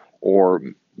 right? Or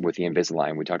with the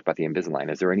Invisalign, we talked about the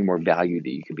Invisalign. Is there any more value that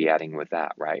you can be adding with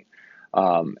that, right?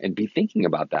 And be thinking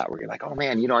about that. Where you're like, oh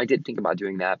man, I did think about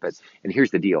doing that, and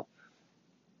here's the deal.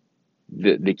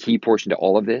 The key portion to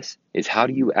all of this is how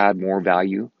do you add more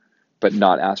value, but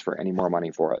not ask for any more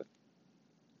money for it?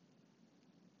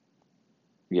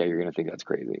 Yeah, you're gonna think that's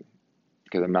crazy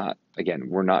because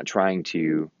we're not trying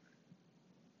to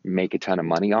make a ton of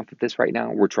money off of this right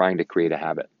now. We're trying to create a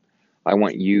habit. I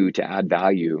want you to add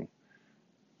value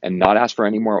and not ask for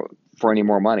any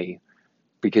more money,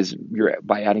 because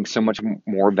by adding so much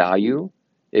more value,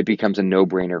 it becomes a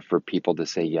no-brainer for people to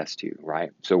say yes to,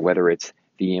 right? So whether it's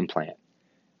the implant,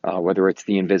 whether it's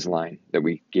the Invisalign that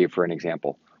we gave for an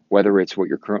example, whether it's what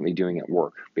you're currently doing at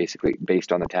work, basically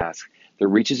based on the task, there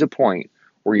reaches a point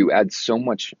where you add so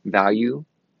much value,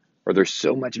 or there's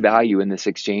so much value in this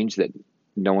exchange that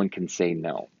no one can say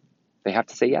no. They have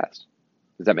to say yes.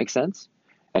 Does that make sense?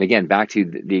 And again, back to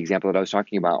the example that I was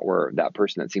talking about, where that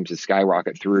person that seems to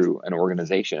skyrocket through an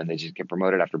organization and they just get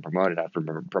promoted after promoted after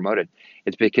promoted,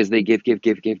 it's because they give,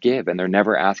 and they're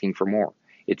never asking for more.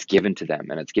 It's given to them,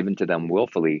 and it's given to them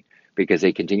willfully because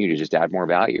they continue to just add more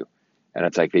value. And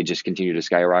it's like they just continue to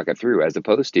skyrocket through, as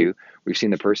opposed to we've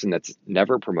seen the person that's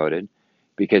never promoted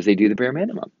because they do the bare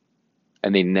minimum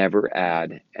and they never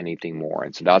add anything more.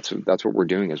 And so that's what we're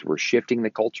doing, is we're shifting the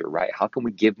culture, right? How can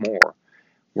we give more?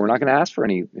 We're not going to ask for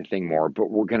anything more, but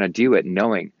we're going to do it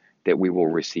knowing that we will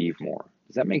receive more.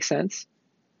 Does that make sense?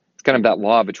 It's kind of that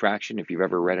law of attraction. If you've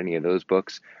ever read any of those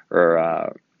books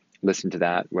or listened to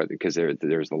that, because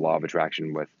there's the law of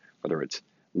attraction with whether it's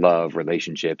love,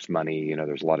 relationships, money,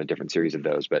 there's a lot of different series of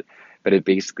those, but it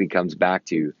basically comes back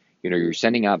to, you're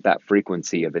sending out that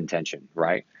frequency of intention,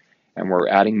 right? And we're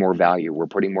adding more value. We're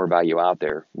putting more value out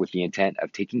there with the intent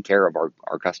of taking care of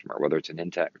our customer, whether it's an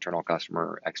internal customer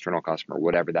or external customer,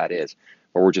 whatever that is.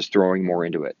 But we're just throwing more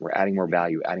into it. We're adding more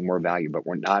value, but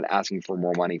we're not asking for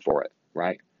more money for it,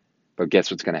 right? But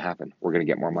guess what's going to happen? We're going to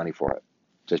get more money for it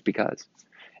just because.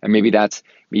 And maybe that's,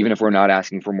 even if we're not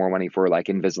asking for more money for, like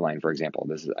Invisalign, for example.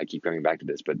 I keep coming back to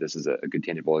this, but this is a good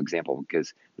tangible example,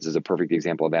 because this is a perfect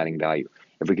example of adding value.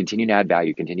 If we continue to add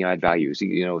value, so,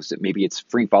 so maybe it's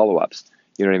free follow-ups.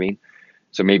 You know what I mean?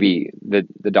 So maybe the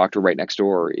doctor right next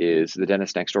door the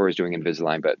dentist next door is doing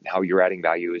Invisalign, but how you're adding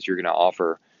value is you're going to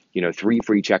offer, 3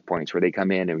 free checkpoints where they come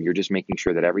in and you're just making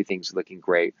sure that everything's looking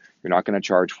great. You're not going to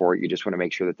charge for it. You just want to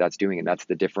make sure that that's doing it. That's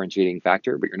the differentiating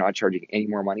factor, but you're not charging any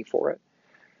more money for it.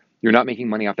 You're not making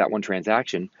money off that one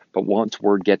transaction, but once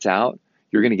word gets out,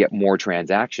 you're going to get more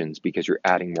transactions because you're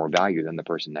adding more value than the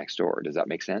person next door. Does that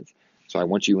make sense? So I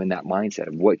want you in that mindset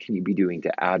of what can you be doing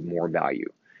to add more value?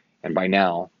 And by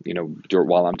now,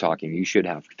 while I'm talking, you should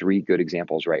have 3 good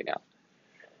examples right now.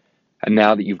 And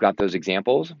now that you've got those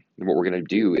examples, what we're going to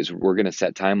do is we're going to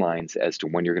set timelines as to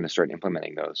when you're going to start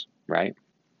implementing those, right?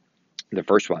 The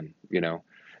first one,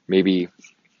 maybe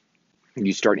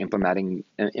you start implementing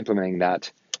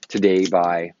that today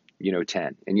by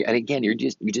 10, and again, you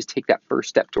just take that first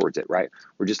step towards it, right?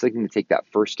 We're just looking to take that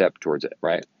first step towards it,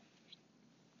 right?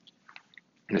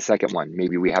 And the second one,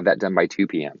 maybe we have that done by 2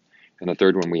 p.m. And the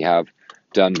third one we have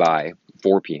done by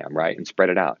 4 p.m., right? And spread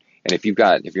it out. And if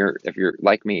you're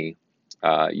like me,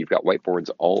 you've got whiteboards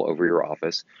all over your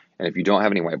office. And if you don't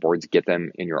have any whiteboards, get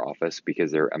them in your office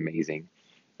because they're amazing.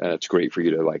 It's great for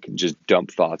you to like just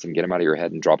dump thoughts and get them out of your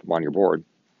head and drop them on your board.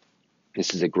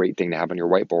 This is a great thing to have on your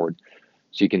whiteboard.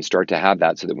 So you can start to have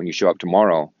that so that when you show up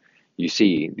tomorrow, you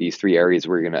see these 3 areas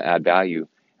where you're going to add value,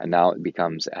 and now it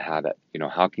becomes a habit.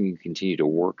 How can you continue to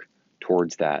work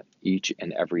towards that each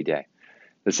and every day?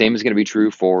 The same is going to be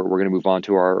true we're going to move on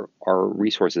to our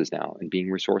resources now and being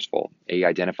resourceful. A,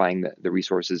 identifying the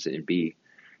resources, and B,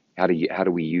 how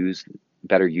do we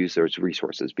better use those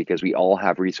resources, because we all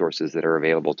have resources that are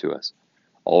available to us,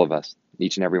 all of us,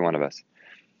 each and every one of us.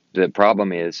 The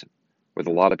problem is with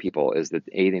a lot of people is that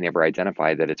A, they never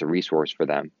identify that it's a resource for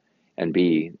them, and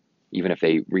B, even if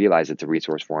they realize it's a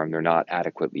resource for them, they're not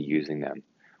adequately using them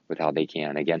with how they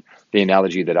can. Again, the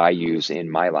analogy that I use in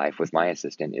my life with my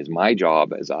assistant is my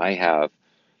job as I have,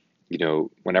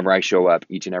 whenever I show up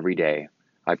each and every day,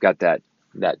 I've got that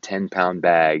 10-pound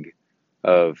bag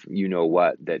of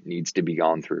what that needs to be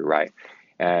gone through, right?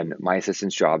 And my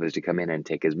assistant's job is to come in and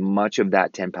take as much of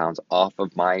that 10 pounds off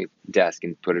of my desk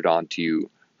and put it onto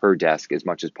her desk as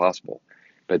much as possible.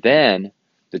 But then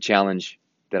the challenge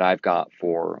that I've got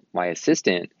for my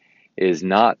assistant is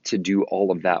not to do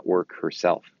all of that work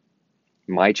herself.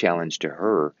 My challenge to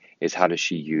her is how does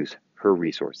she use her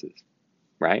resources,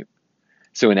 right?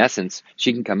 So in essence,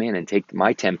 she can come in and take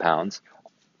my 10 pounds,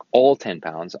 all 10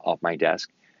 pounds off my desk,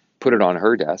 put it on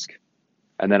her desk,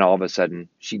 and then all of a sudden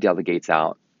she delegates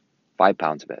out 5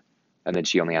 pounds of it. And then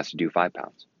she only has to do 5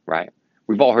 pounds, right?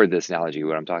 We've all heard this analogy,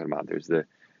 what I'm talking about. There's the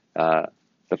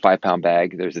 5-pound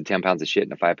bag, there's the 10 pounds of shit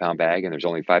in a 5-pound bag, and there's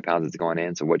only 5 pounds that's going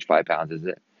in. So which 5 pounds is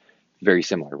it? Very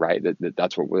similar, right?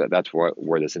 That's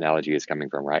where this analogy is coming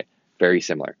from, right? Very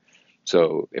similar.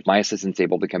 So if my assistant's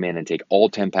able to come in and take all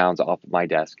 10 pounds off of my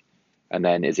desk and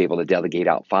then is able to delegate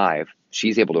out 5,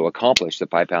 she's able to accomplish the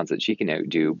 5 pounds that she can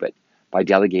do. But by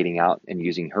delegating out and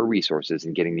using her resources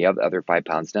and getting the other 5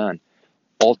 pounds done,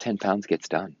 all 10 pounds gets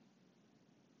done.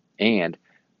 And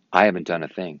I haven't done a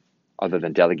thing other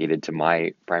than delegated to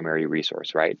my primary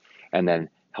resource, right? And then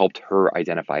helped her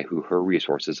identify who her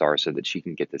resources are so that she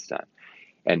can get this done.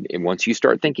 And once you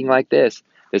start thinking like this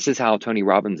is how Tony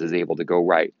Robbins is able to go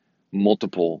write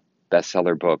multiple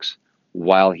bestseller books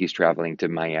while he's traveling to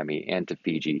Miami and to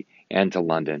Fiji and to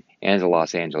London and to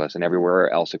Los Angeles and everywhere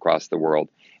else across the world.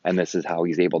 And this is how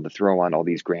he's able to throw on all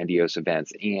these grandiose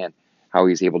events, and how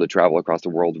he's able to travel across the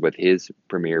world with his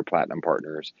premier platinum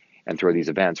partners and throw these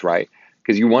events, right?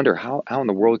 Because you wonder how in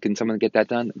the world can someone get that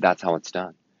done? That's how it's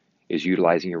done, is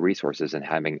utilizing your resources and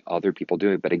having other people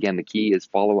do it. But again, the key is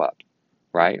follow up,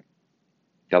 right?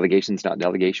 Delegation's not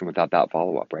delegation without that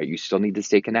follow up, right? You still need to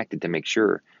stay connected to make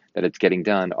sure that it's getting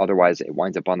done. Otherwise, it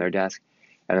winds up on their desk.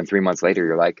 And then 3 months later,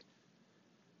 you're like,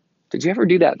 did you ever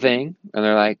do that thing? And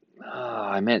they're like, oh,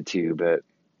 I meant to, but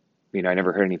I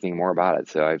never heard anything more about it.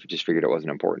 So I just figured it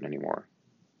wasn't important anymore.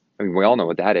 I mean, we all know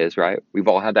what that is, right? We've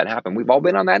all had that happen. We've all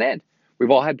been on that end. We've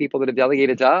all had people that have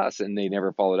delegated to us and they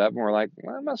never followed up, and we're like,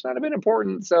 well, it must not have been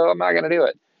important, so I'm not going to do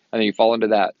it. And then you fall into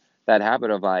that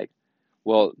habit of like,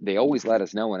 well, they always let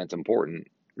us know when it's important,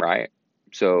 right?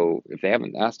 So if they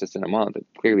haven't asked us in a month, it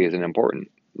clearly isn't important.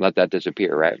 Let that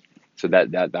disappear, right? So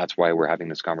that's why we're having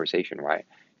this conversation, right?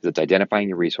 Because it's identifying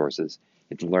your resources,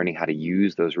 it's learning how to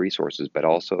use those resources, but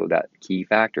also that key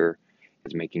factor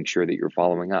is making sure that you're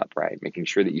following up, right? Making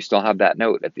sure that you still have that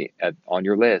note on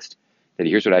your list that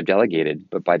here's what I've delegated,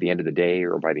 but by the end of the day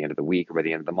or by the end of the week or by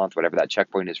the end of the month, whatever that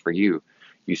checkpoint is for you,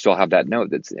 you still have that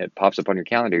note it pops up on your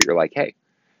calendar. You're like, hey,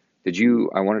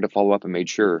 I wanted to follow up and made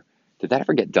sure, did that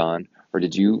ever get done? Or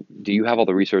do you have all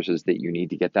the resources that you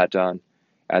need to get that done?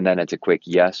 And then it's a quick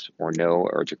yes or no,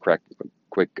 or it's a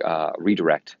quick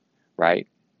redirect, right?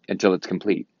 Until it's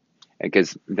complete.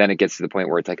 Because then it gets to the point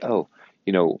where it's like, oh,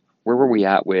 where were we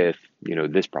at with,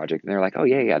 this project? And they're like, oh,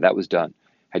 yeah, that was done.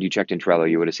 Had you checked in Trello,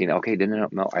 you would have seen, okay,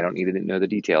 no, I don't need to know the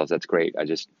details. That's great.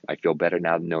 I feel better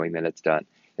now knowing that it's done.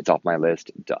 It's off my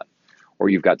list, done. Or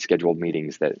you've got scheduled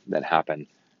meetings that happen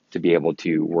to be able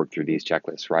to work through these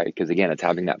checklists, right? Because again, it's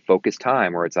having that focused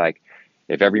time where it's like,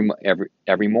 if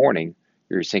every morning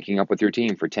you're syncing up with your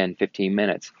team for 10, 15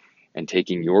 minutes and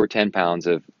taking your 10 pounds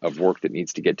of work that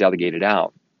needs to get delegated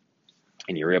out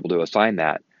and you're able to assign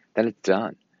that, then it's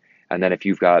done. And then if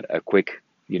you've got a quick,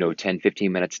 10,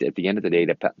 15 minutes at the end of the day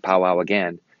to powwow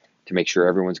again to make sure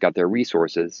everyone's got their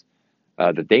resources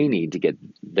that they need to get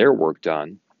their work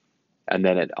done, and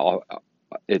then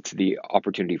it's the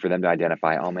opportunity for them to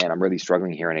identify, oh man, I'm really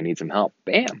struggling here and I need some help.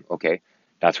 Bam, okay.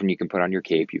 That's when you can put on your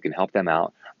cape. You can help them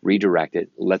out, redirect it,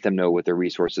 let them know what their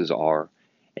resources are,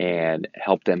 and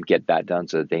help them get that done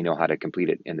so that they know how to complete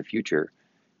it in the future.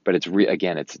 But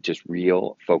again, it's just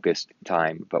real focused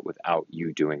time, but without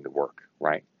you doing the work,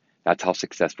 right? That's how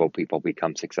successful people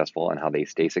become successful and how they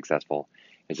stay successful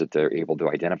is that they're able to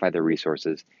identify their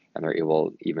resources and they're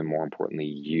able, even more importantly,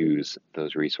 use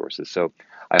those resources. So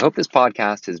I hope this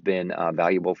podcast has been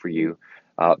valuable for you.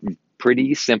 Uh,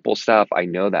 Pretty simple stuff, I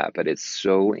know that, but it's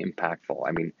so impactful.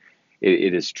 I mean,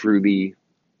 it is truly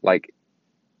like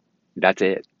that's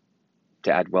it.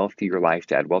 To add wealth to your life,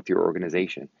 to add wealth to your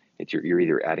organization, you're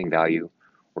either adding value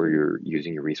or you're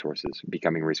using your resources,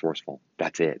 becoming resourceful.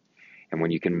 That's it. And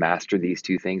when you can master these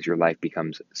two things, your life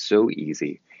becomes so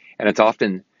easy. And it's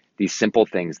often these simple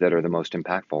things that are the most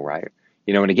impactful, right?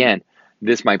 And again,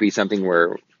 this might be something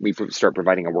where we start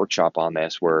providing a workshop on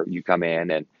this where you come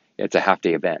in and it's a half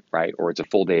day event, right? Or it's a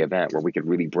full day event where we could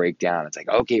really break down. It's like,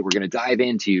 okay, we're going to dive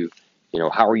into,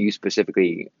 how are you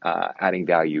specifically adding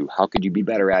value? How could you be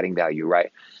better adding value,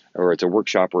 right? Or it's a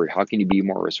workshop where how can you be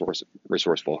more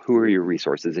resourceful? Who are your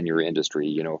resources in your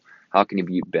industry? How can you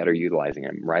be better utilizing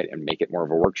them, right? And make it more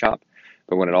of a workshop.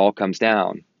 But when it all comes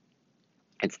down,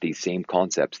 it's these same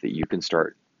concepts that you can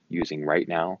start using right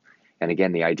now. And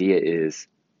again, the idea is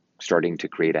starting to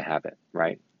create a habit,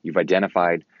 right? You've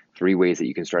identified 3 ways that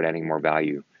you can start adding more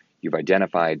value. You've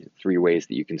identified 3 ways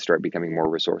that you can start becoming more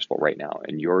resourceful right now.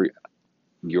 And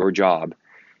your job,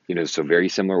 so very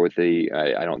similar with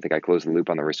I don't think I closed the loop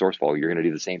on the resourceful. You're going to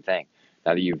do the same thing.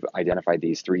 Now that you've identified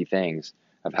these 3 things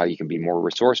of how you can be more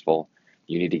resourceful,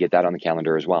 you need to get that on the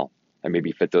calendar as well. And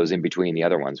maybe fit those in between the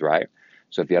other ones, right?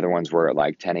 So if the other ones were at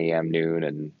like 10 a.m., noon,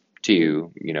 and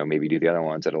 2, maybe do the other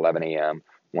ones at 11 a.m.,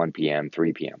 1 p.m.,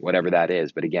 3 p.m., whatever that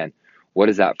is. But again, what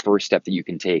is that first step that you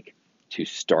can take to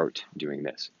start doing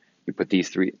this? You put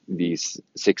these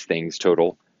 6 things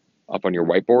total up on your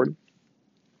whiteboard,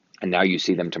 and now you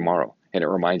see them tomorrow. And it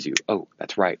reminds you, oh,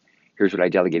 that's right. Here's what I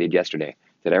delegated yesterday.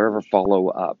 Did I ever follow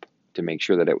up to make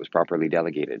sure that it was properly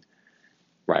delegated?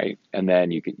 Right? And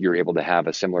then you're able to have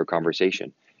a similar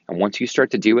conversation. And once you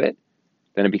start to do it,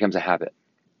 then it becomes a habit.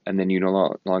 And then you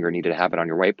no longer need to have it on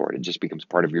your whiteboard. It just becomes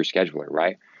part of your scheduler,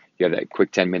 right? You have that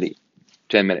quick 10-minute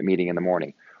meeting in the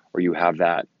morning, or you have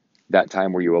that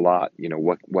time where you allot,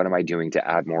 what am I doing to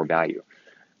add more value?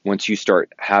 Once you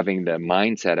start having the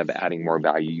mindset of adding more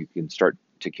value, you can start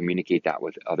to communicate that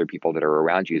with other people that are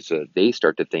around you so that they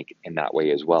start to think in that way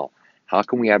as well. How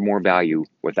can we add more value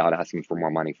without asking for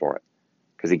more money for it?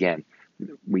 Because again,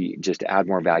 we just add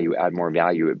more value,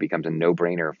 it becomes a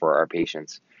no-brainer for our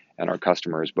patients and our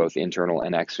customers, both internal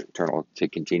and external, to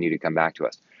continue to come back to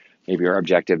us. Maybe our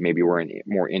objective, maybe we're in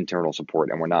more internal support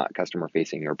and we're not customer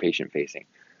facing or patient facing.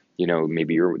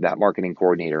 Maybe you're that marketing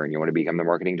coordinator and you want to become the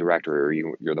marketing director, or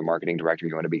you're the marketing director,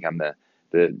 you want to become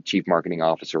the chief marketing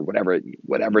officer,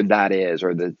 whatever that is,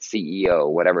 or the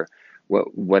CEO,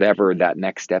 whatever that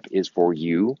next step is for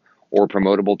you, or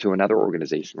promotable to another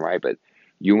organization, right? But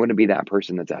you want to be that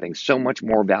person that's adding so much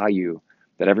more value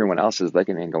that everyone else is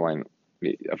looking and going,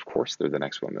 of course they're the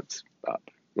next one that's up.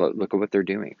 Look at what they're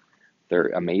doing. They're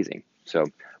amazing. So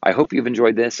I hope you've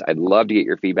enjoyed this. I'd love to get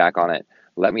your feedback on it.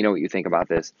 Let me know what you think about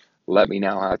this. Let me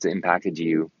know how it's impacted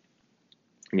you.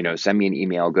 Send me an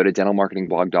email. Go to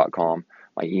dentalmarketingblog.com.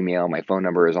 My email, my phone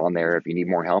number is on there if you need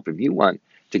more help. If you want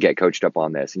to get coached up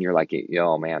on this and you're like,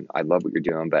 oh man, I love what you're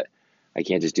doing, but I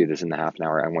can't just do this in the half an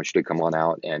hour. I want you to come on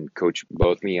out and coach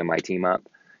both me and my team up.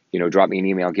 Drop me an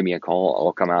email, give me a call.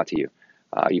 I'll come out to you.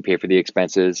 You pay for the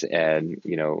expenses and,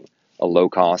 a low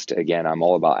cost. Again, I'm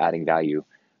all about adding value.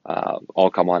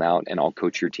 I'll come on out and I'll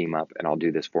coach your team up and I'll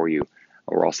do this for you.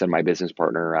 Or I'll send my business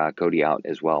partner, Cody, out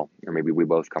as well. Or maybe we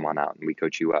both come on out and we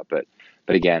coach you up. But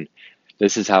again,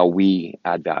 this is how we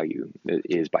add value,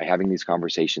 is by having these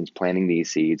conversations, planting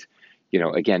these seeds.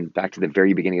 Again, back to the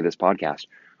very beginning of this podcast,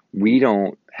 we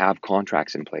don't have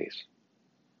contracts in place.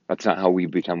 That's not how we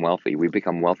become wealthy. We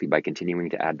become wealthy by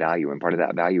continuing to add value. And part of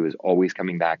that value is always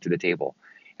coming back to the table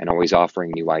and always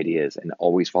offering new ideas and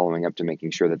always following up to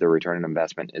making sure that the return on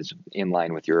investment is in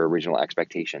line with your original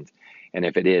expectations. And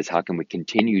if it is, how can we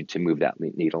continue to move that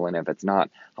needle? And if it's not,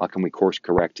 how can we course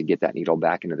correct to get that needle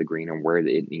back into the green and where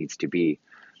it needs to be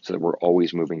so that we're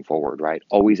always moving forward, right?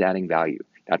 Always adding value.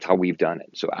 That's how we've done it.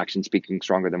 So action speaking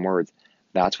stronger than words.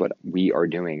 That's what we are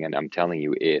doing. And I'm telling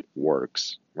you, it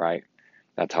works, right?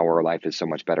 That's how our life is so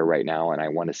much better right now. And I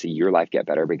want to see your life get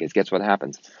better, because guess what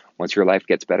happens? Once your life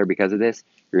gets better because of this,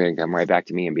 you're going to come right back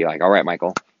to me and be like, all right,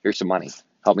 Michael, here's some money.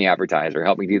 Help me advertise, or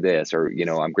help me do this. Or,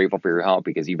 I'm grateful for your help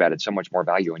because you've added so much more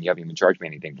value and you haven't even charged me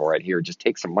anything for it. Here, just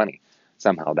take some money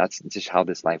somehow. That's just how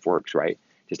this life works, right?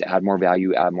 Just add more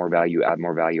value, add more value, add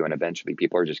more value. And eventually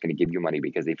people are just going to give you money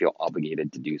because they feel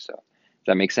obligated to do so. Does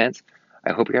that make sense?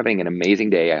 I hope you're having an amazing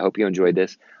day. I hope you enjoyed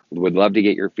this. Would love to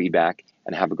get your feedback,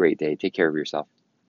 and have a great day. Take care of yourself.